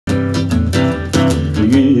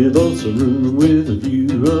Give us a room with a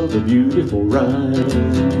view of a beautiful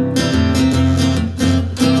Rhine.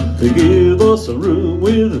 Give us a room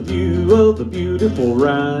with a view of the beautiful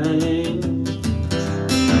Rhine.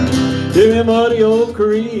 Yeah, muddy old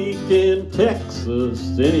creek in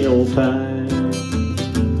Texas any old time.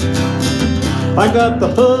 I got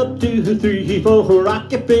the hub 2, 3, 4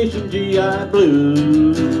 occupation GI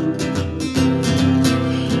Blues.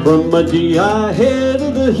 From my GI head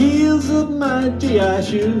to the heels of my GI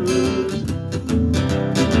shoes.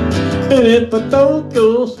 And if I don't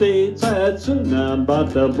go stateside soon, I'm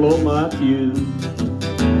about to blow my fuse.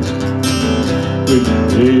 We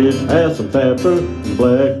did have some pepper and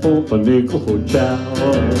black pumpernickel for chow.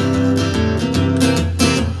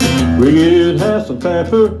 We did have some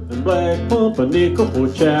pepper and black pumpernickel for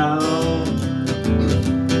chow.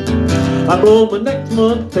 I blow my next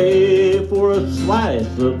month's pay for a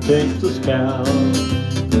slice of Texas cow.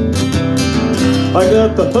 I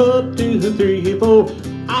got the hub 2, 3, 4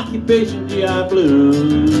 occupation GI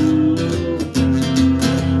Blues.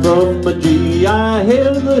 From my GI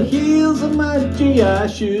head to the heels of my GI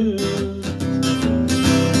shoes.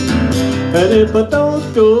 And if I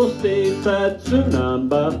don't go stateside soon, I'm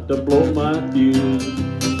about to blow my fuse.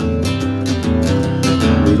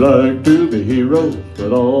 We like to be heroes,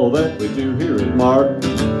 but all that we do here is march.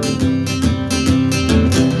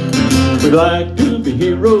 We like to be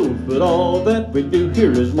heroes, but all that we do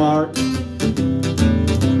here is march.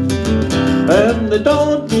 And they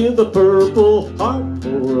don't give the Purple Heart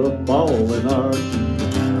for a fallen arch.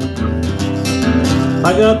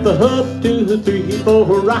 I got the hub 2, 3,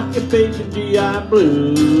 4 occupation GI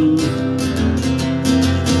Blues.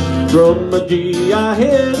 From my GI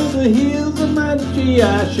head to the heels of my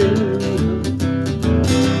GI shoes.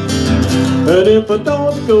 And if I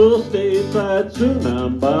don't go stateside soon,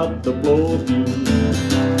 I'm about to blow a fuse.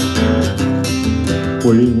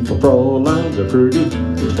 Well, the Frauleins are pretty,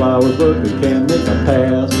 the flowers, but we can't make a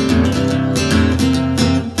pass.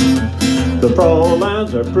 The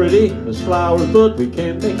Frauleins are pretty, the flowers, but we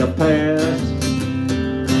can't make a pass.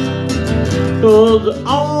 'Cause they're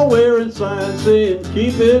all wearing signs saying,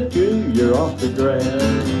 keep it till you're off the grass.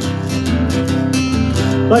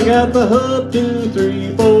 I got the hub 2,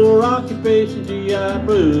 3, 4 occupation GI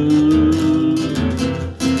Blues.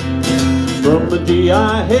 From the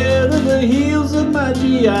GI head to the heels of my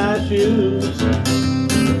GI shoes.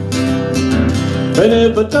 And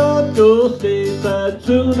if I don't go stateside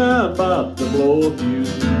soon, I'm about to blow a fuse.